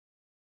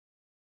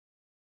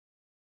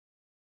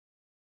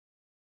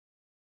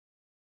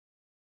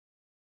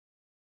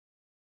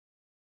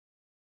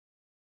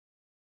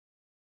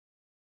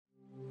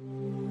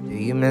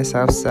everything that's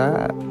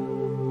outside?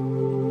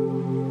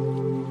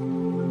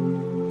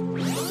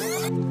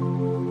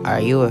 Are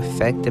you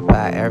affected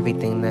by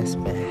everything that's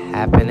been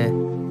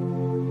happening?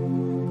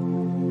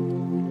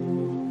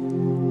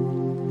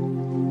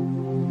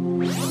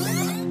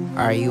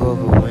 Are you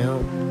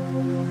overwhelmed?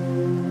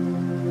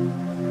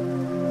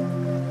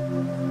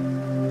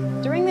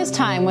 During this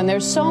time when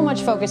there's so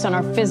much focus on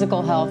our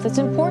physical health, it's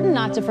important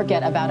not to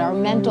forget about our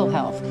mental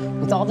health.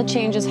 With all the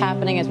changes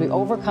happening as we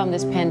overcome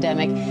this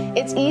pandemic,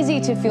 it's easy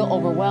to feel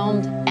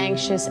overwhelmed,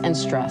 anxious, and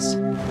stressed.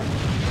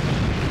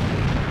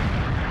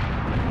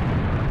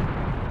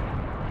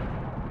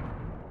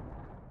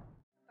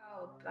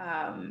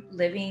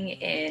 Living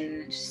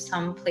in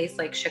some place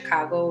like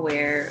Chicago,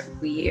 where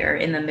we are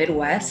in the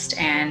Midwest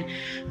and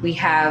we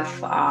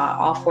have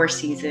all four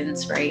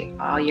seasons, right,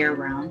 all year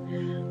round.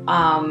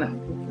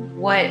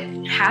 What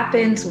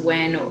happens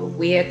when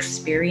we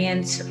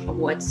experience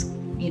what's,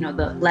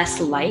 the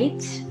less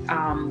light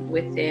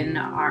within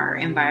our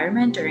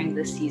environment during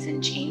the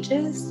season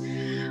changes?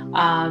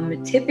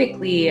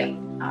 Typically,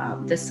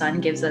 the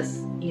sun gives us,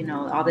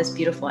 all this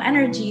beautiful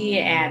energy,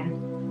 and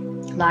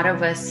a lot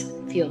of us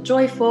feel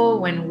joyful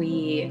when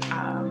we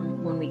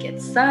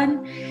get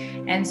sun.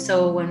 And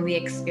so when we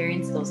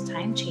experience those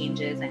time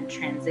changes and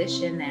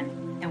transition,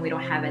 and we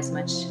don't have as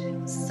much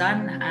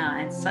sun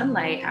and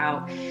sunlight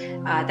out,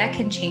 that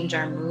can change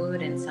our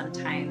mood and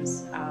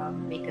sometimes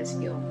make us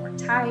feel more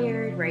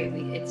tired, right?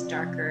 It's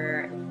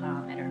darker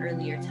at an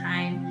earlier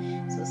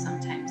time, so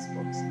sometimes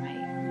folks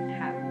might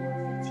have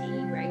more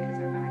fatigue, right? Because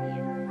our body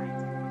and our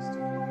minds are used to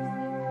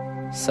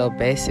it. So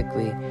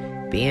basically,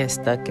 being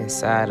stuck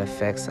inside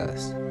affects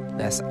us.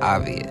 That's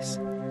obvious.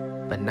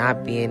 But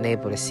not being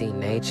able to see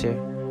nature,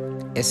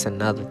 it's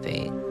another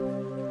thing.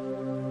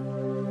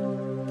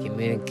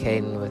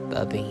 Communicating with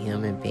other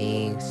human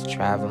beings,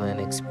 traveling,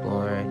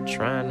 exploring,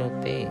 trying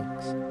new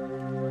things.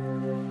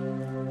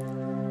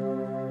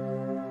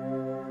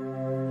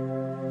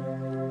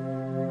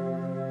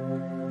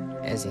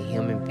 As a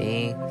human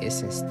being,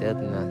 it's instilled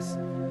in us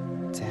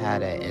to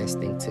have that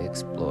instinct to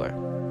explore.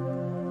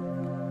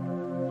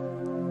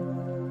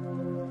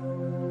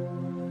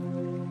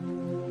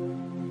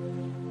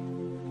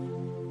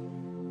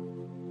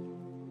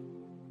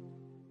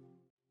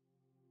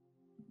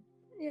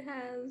 It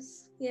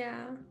has,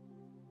 yeah.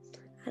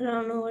 I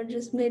don't know, it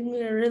just made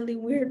me a really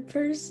weird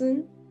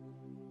person.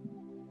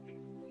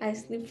 I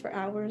sleep for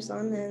hours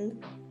on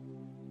end.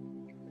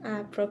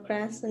 I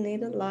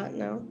procrastinate a lot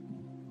now.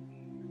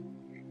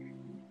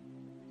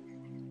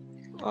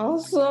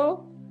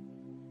 Also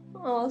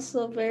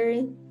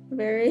very,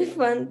 very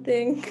fun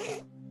thing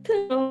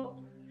to know.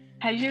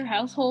 Has your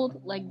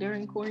household,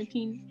 during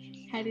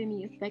quarantine, had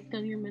any effect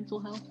on your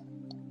mental health?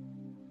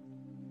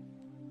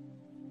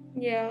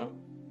 Yeah.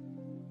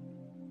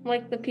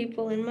 Like the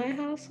people in my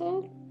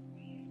household?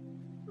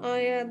 Oh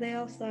yeah, they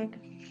all suck.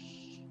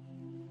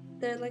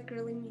 They're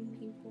really mean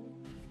people.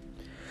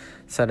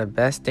 So the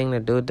best thing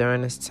to do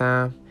during this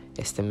time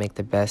is to make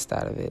the best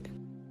out of it.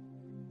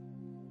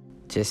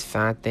 Just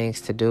find things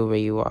to do where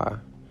you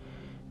are.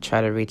 Try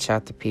to reach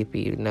out to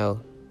people you know.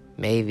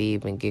 Maybe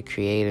even get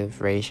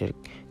creative, raise your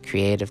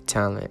creative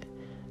talent.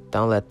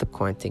 Don't let the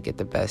quarantine get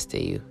the best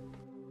of you.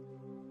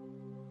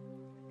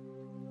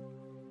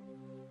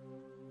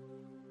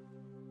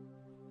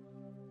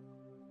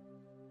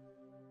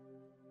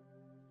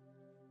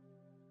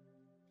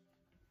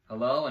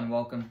 Hello and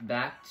welcome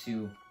back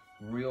to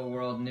Real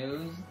World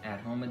News at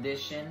Home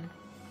Edition.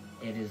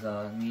 It is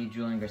me,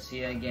 Julian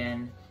Garcia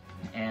again,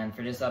 and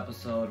for this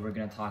episode we're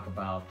going to talk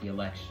about the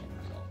election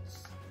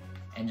results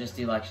and just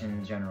the election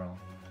in general.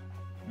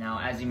 Now,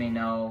 as you may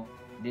know,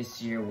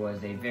 this year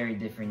was a very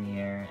different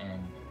year,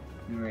 and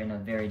we were in a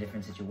very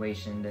different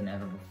situation than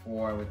ever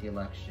before with the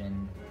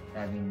election,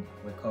 having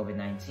with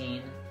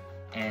COVID-19,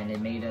 and it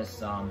made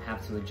us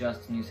have to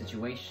adjust to new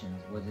situations.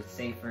 Was it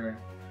safer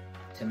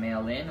to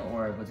mail in,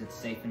 or was it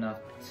safe enough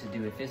to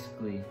do it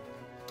physically?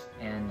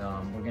 And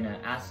we're gonna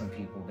ask some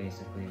people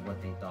basically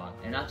what they thought.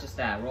 And not just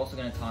that, we're also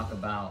gonna talk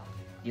about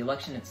the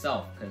election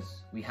itself,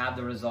 because we have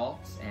the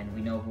results and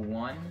we know who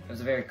won. It was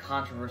a very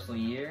controversial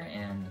year,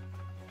 and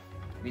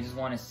we just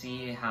want to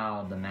see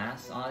how the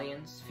mass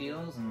audience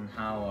feels and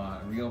how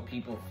real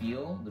people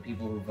feel, the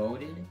people who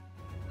voted,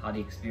 how the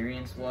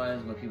experience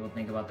was, what people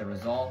think about the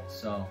results.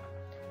 So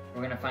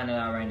we're gonna find it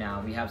out right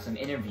now. We have some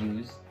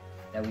interviews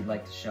that we'd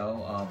like to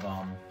show of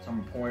some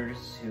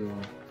reporters who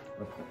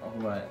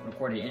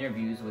recorded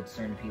interviews with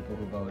certain people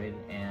who voted,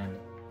 and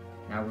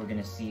now we're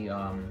gonna see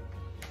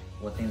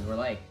what things were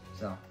like.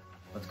 So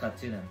let's cut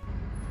to them.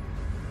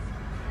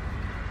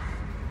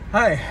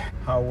 Hi,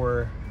 how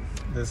were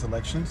these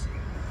elections?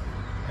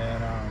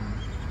 And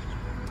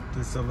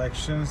these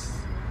elections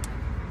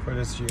for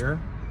this year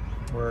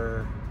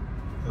were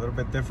a little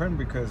bit different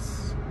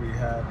because we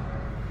had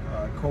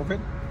COVID.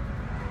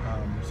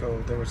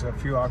 So there was a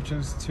few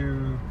options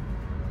to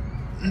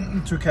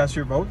cast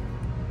your vote.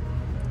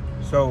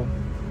 So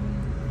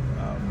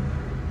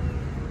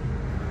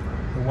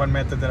the one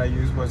method that I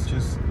used was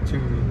just to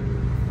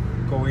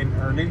go in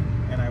early,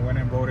 and I went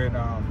and voted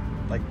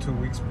like 2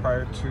 weeks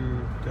prior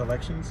to the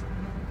elections.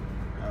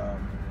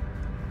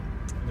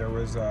 There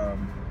was a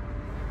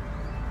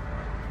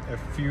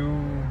few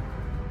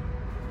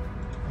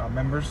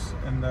members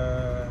in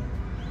the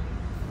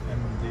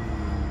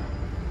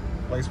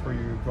place where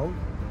you vote.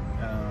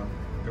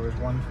 There was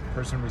one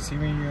person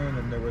receiving you, and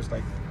then there was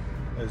like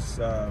this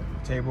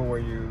table where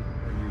you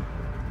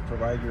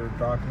provide your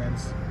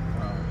documents,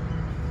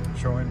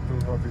 showing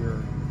proof of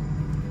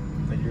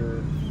that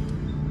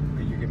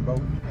you can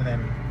vote, and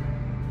then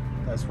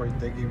that's where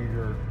they give you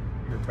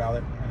your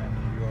ballot, and then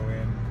you go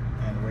in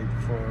and wait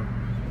for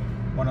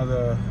one of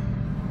the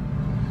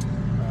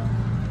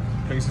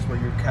places where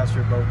you cast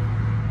your vote,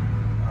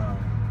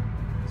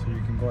 so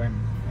you can go in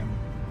and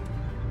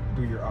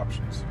do your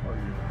options, or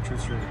you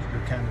choose your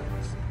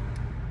candidates.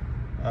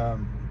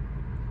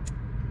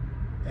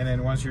 And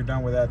then once you're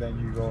done with that, then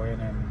you go in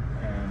and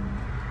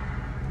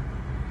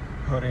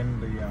put in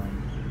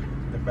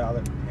the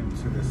ballot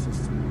into the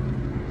system.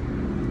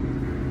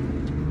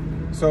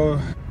 So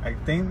I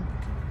think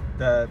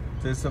that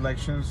these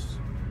elections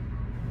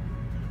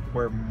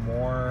were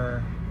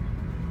more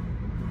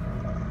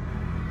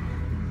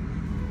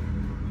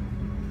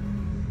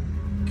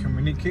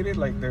communicated.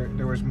 Like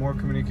there was more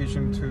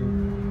communication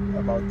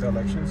about the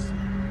elections.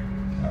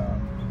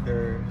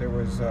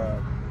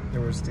 There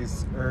was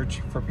this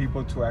urge for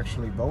people to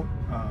actually vote.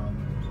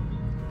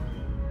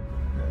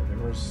 There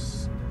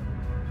was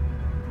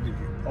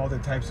all the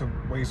types of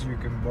ways you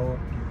can vote.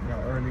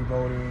 Early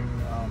voting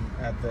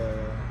at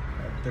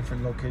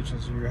different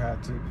locations. You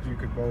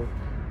could vote.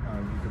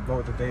 You could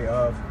vote the day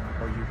of,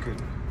 or you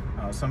could.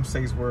 Some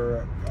states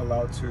were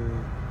allowed to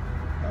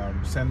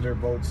send their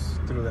votes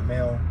through the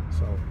mail.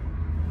 So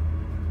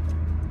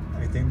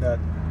I think that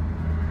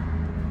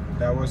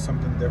was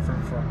something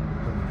different from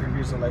the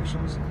previous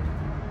elections,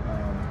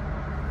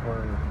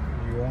 where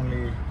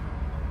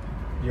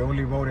you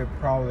only voted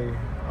probably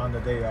on the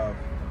day of.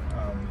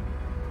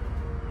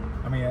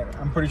 I mean,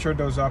 I'm pretty sure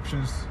those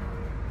options,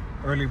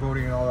 early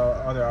voting and all the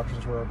other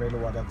options, were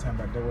available at that time,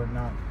 but they were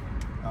not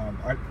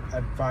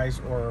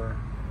advised or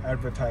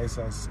advertised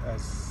as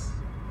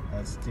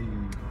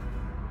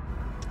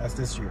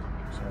this year.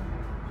 So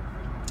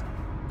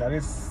that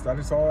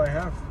is all I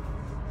have.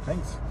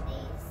 Thanks.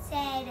 They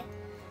said,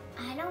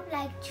 I don't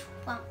like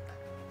Trump.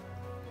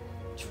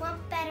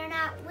 Trump better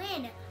not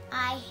win.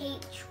 I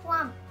hate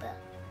Trump.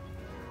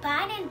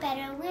 Biden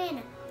better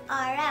win,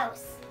 or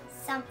else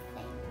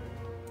something.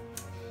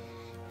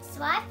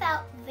 So I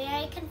felt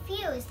very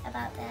confused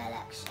about the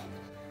election.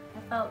 I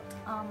felt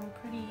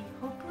pretty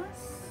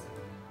hopeless,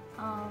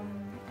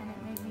 and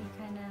it made me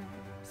kind of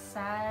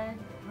sad.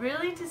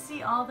 Really, to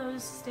see all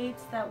those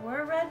states that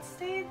were red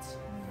states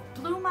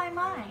blew my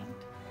mind.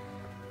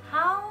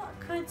 How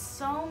could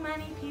so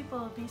many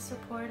people be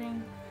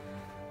supporting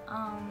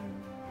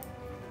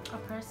a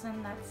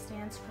person that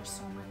stands for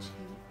so much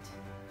hate?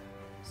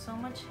 So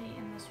much hate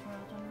in this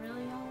world, when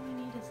really all we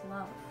need is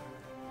love.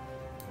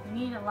 We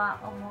need a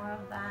lot more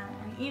of that.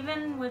 And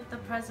even with the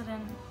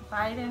President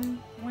Biden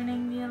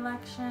winning the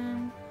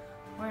election,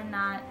 we're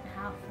not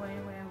halfway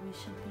where we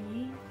should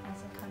be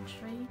as a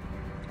country.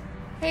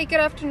 Hey, good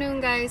afternoon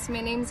guys,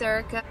 my name's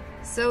Erica.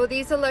 So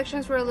these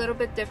elections were a little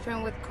bit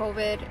different with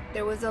COVID.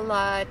 There was a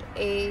lot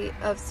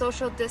of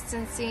social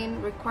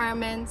distancing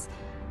requirements.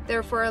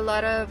 Therefore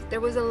there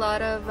was a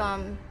lot of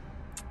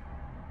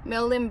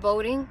mail-in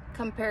voting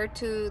compared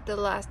to the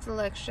last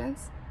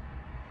elections.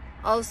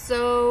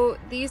 Also,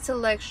 these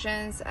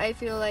elections, I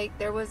feel like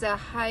there was a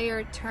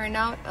higher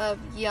turnout of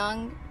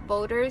young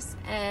voters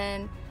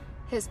and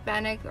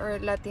Hispanic or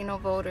Latino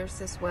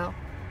voters as well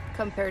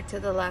compared to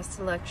the last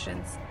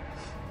elections.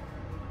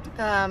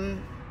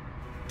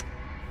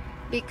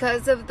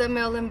 Because of the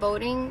mail-in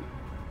voting,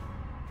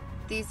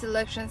 these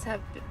elections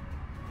have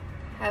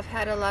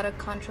had a lot of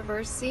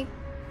controversy,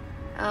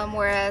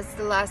 whereas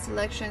the last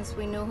elections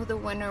we knew who the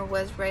winner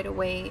was right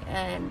away,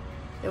 and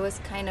there was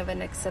kind of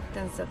an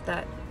acceptance of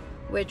that,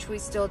 which we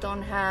still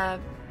don't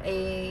have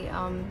a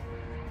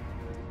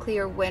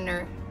clear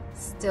winner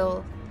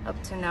still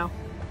up to now.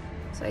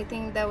 So I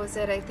think that was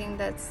it. I think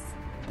that's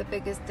the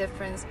biggest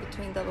difference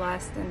between the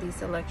last and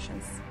these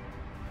elections.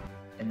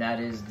 And that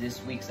is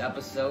this week's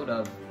episode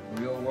of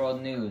Real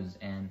World News,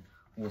 and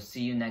we'll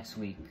see you next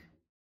week.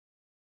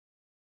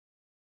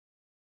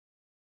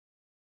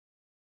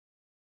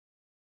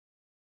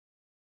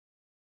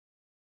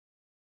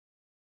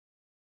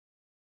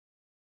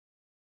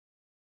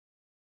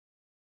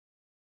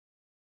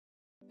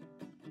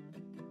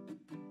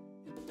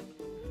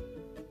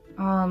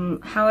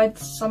 How I'd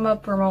sum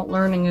up remote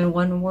learning in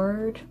one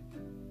word: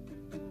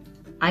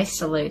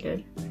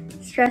 isolated.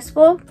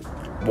 Stressful.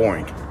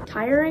 Boring.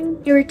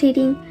 Tiring.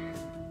 Irritating.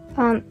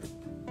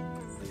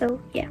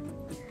 So yeah.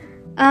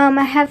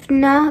 I have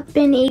not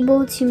been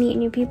able to meet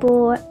new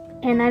people,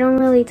 and I don't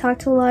really talk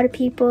to a lot of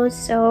people,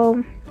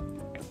 so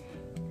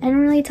I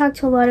don't really talk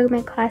to a lot of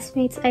my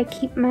classmates. I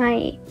keep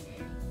my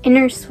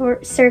inner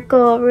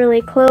circle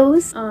really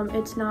close.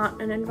 It's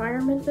not an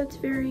environment that's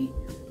very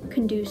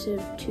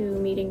conducive to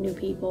meeting new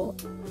people.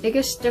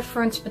 Biggest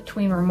difference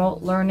between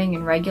remote learning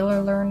and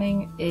regular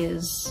learning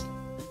is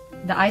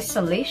the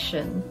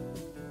isolation.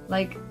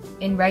 Like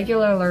in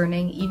regular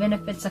learning, even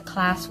if it's a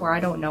class where I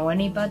don't know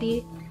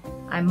anybody,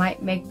 I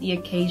might make the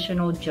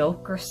occasional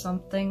joke or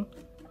something.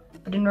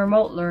 But in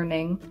remote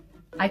learning,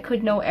 I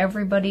could know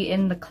everybody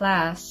in the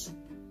class,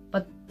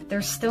 but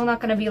there's still not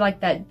gonna be like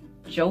that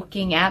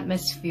joking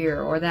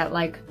atmosphere or that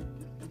like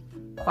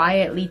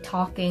quietly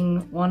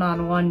talking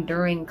one-on-one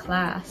during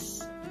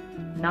class.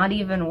 Not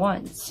even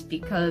once,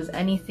 because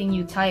anything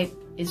you type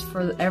is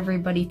for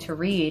everybody to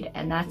read,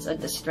 and that's a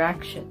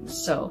distraction,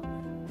 so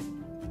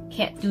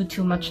can't do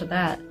too much of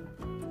that.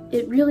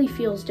 It really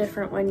feels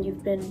different when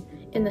you've been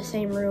in the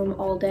same room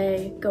all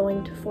day,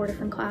 going to 4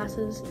 different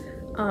classes,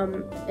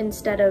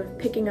 instead of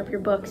picking up your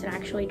books and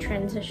actually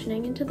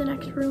transitioning into the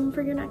next room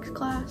for your next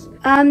class.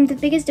 The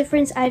biggest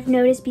difference I've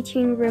noticed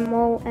between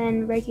remote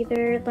and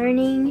regular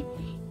learning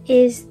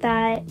is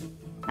that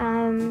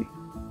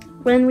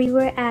when we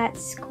were at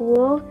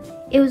school,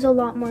 it was a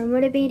lot more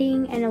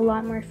motivating and a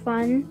lot more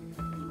fun.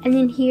 And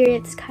then here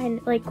it's kind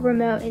of like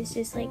remote is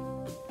just like,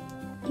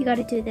 you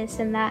gotta do this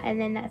and that,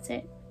 and then that's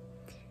it.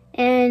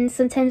 And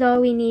sometimes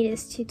all we need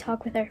is to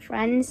talk with our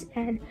friends,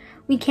 and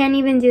we can't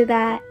even do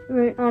that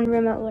on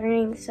remote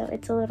learning, so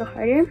it's a little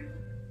harder.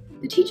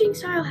 The teaching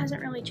style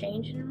hasn't really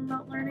changed in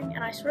remote learning,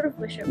 and I sort of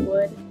wish it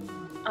would.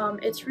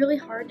 It's really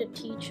hard to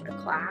teach a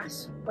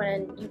class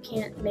when you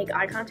can't make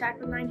eye contact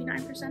with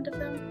 99% of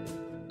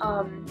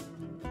them.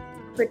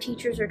 But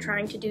teachers are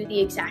trying to do the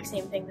exact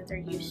same thing that they're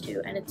used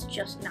to, and it's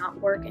just not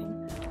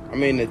working. I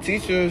mean, the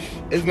teachers,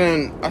 I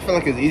feel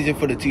like it's easier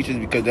for the teachers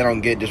because they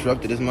don't get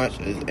disrupted as much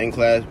as in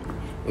class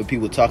with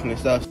people talking and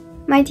stuff.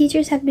 My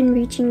teachers have been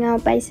reaching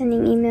out by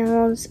sending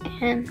emails,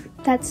 and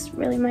that's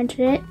really much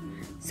it.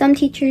 Some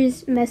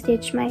teachers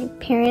message my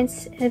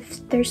parents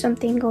if there's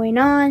something going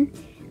on,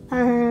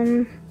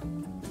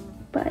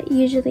 but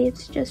usually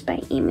it's just by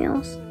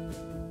emails.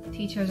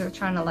 Teachers are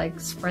trying to like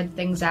spread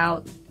things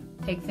out,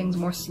 take things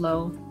more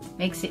slow.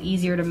 Makes it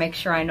easier to make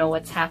sure I know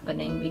what's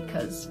happening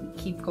because we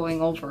keep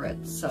going over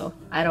it, so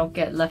I don't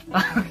get left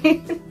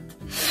behind.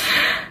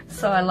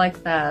 So I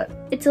like that.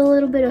 It's a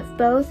little bit of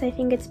both. I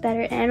think it's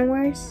better and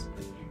worse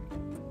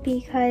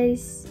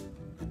because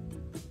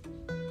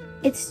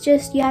it's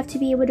just you have to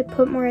be able to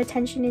put more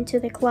attention into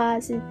the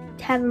class and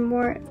have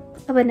more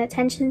of an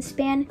attention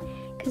span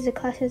because the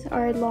classes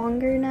are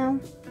longer now.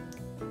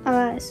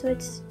 So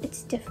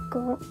it's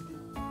difficult.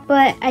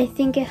 But I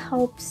think it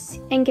helps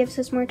and gives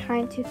us more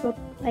time to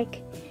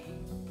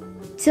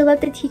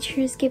let the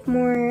teachers give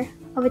more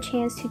of a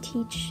chance to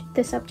teach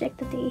the subject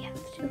that they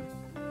have to.